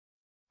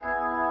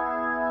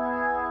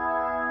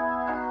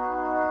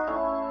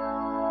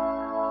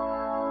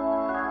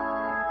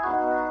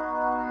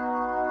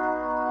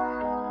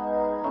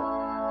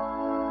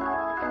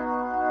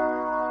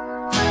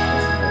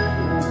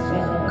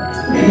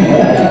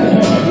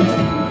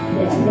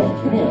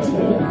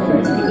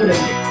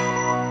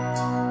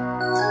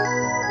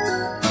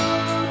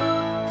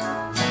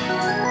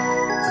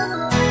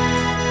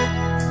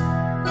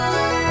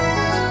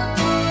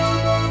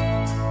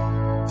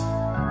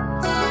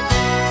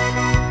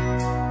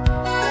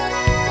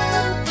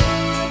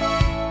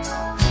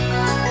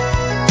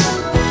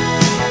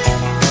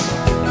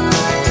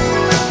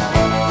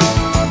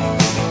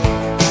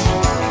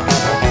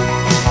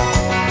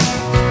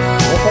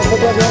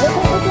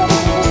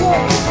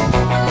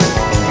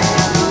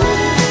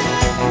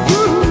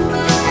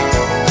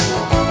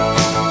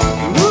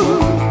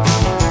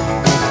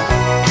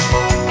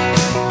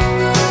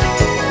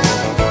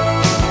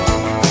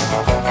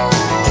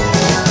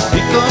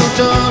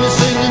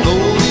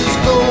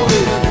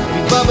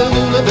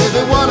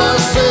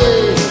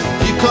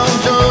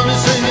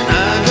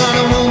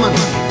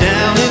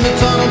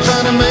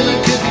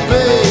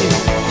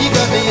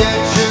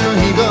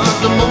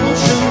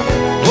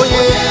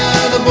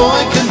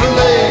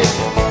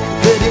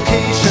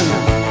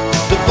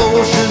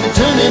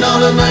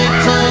the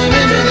nighttime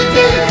into the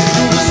day.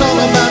 Do the song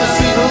about a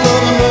sweet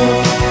loving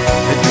woman.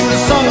 They do the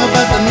song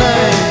about the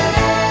night.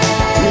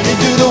 You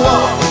do the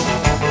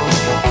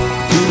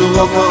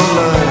walk all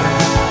night.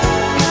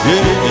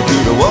 Yeah, you do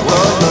the walk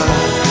all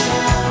night.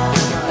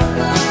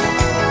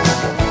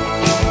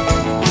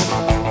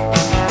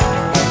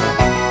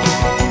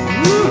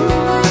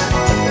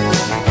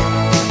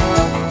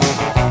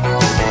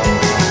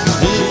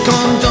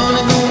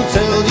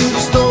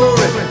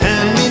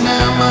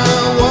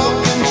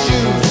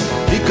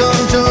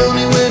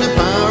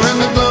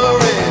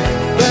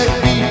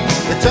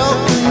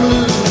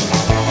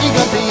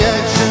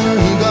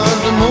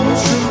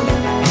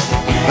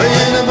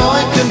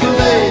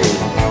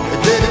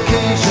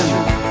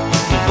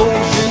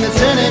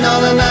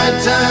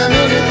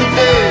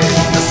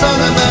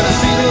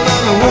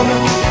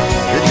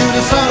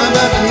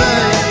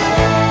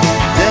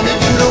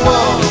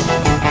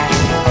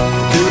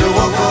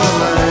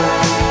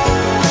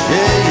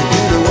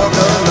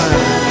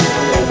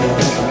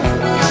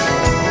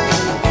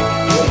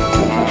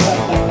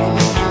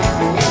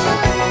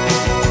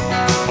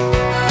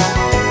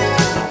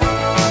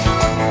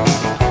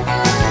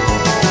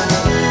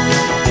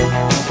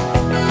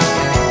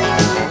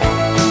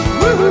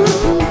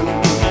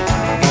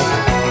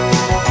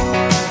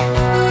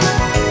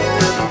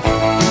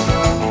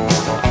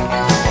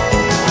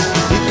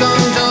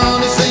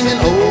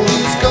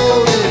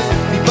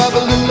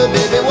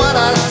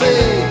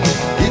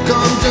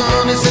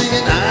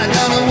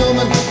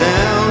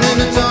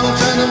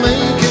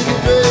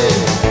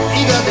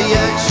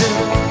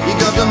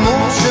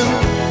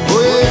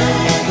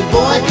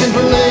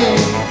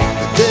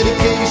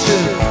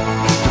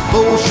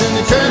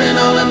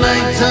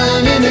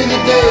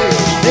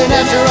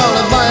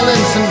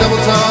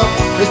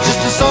 It's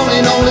just a song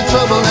in only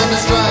trouble and the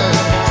strife.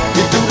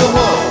 You do the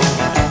walk,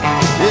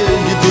 yeah,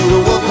 you do the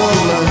walk of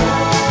life.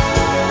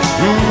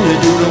 You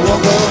do the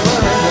walk of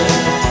life.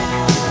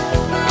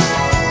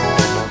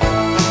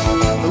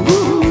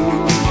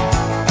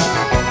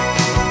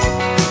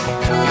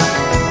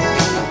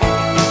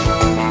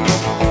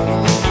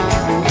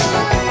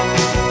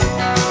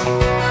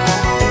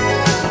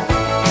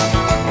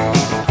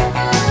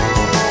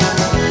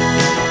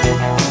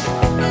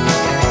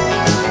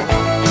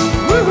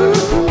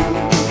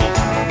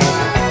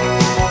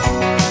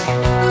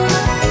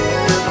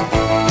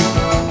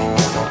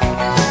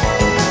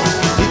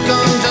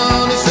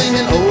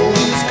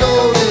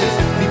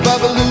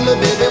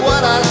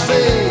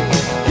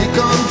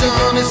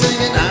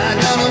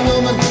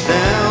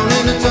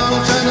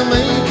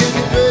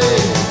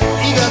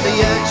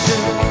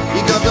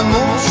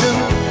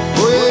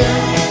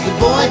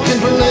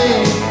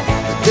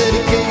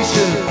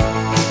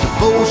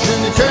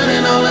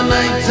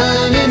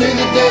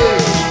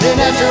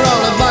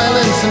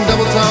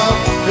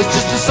 It's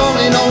just a song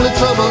in only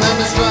trouble and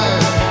the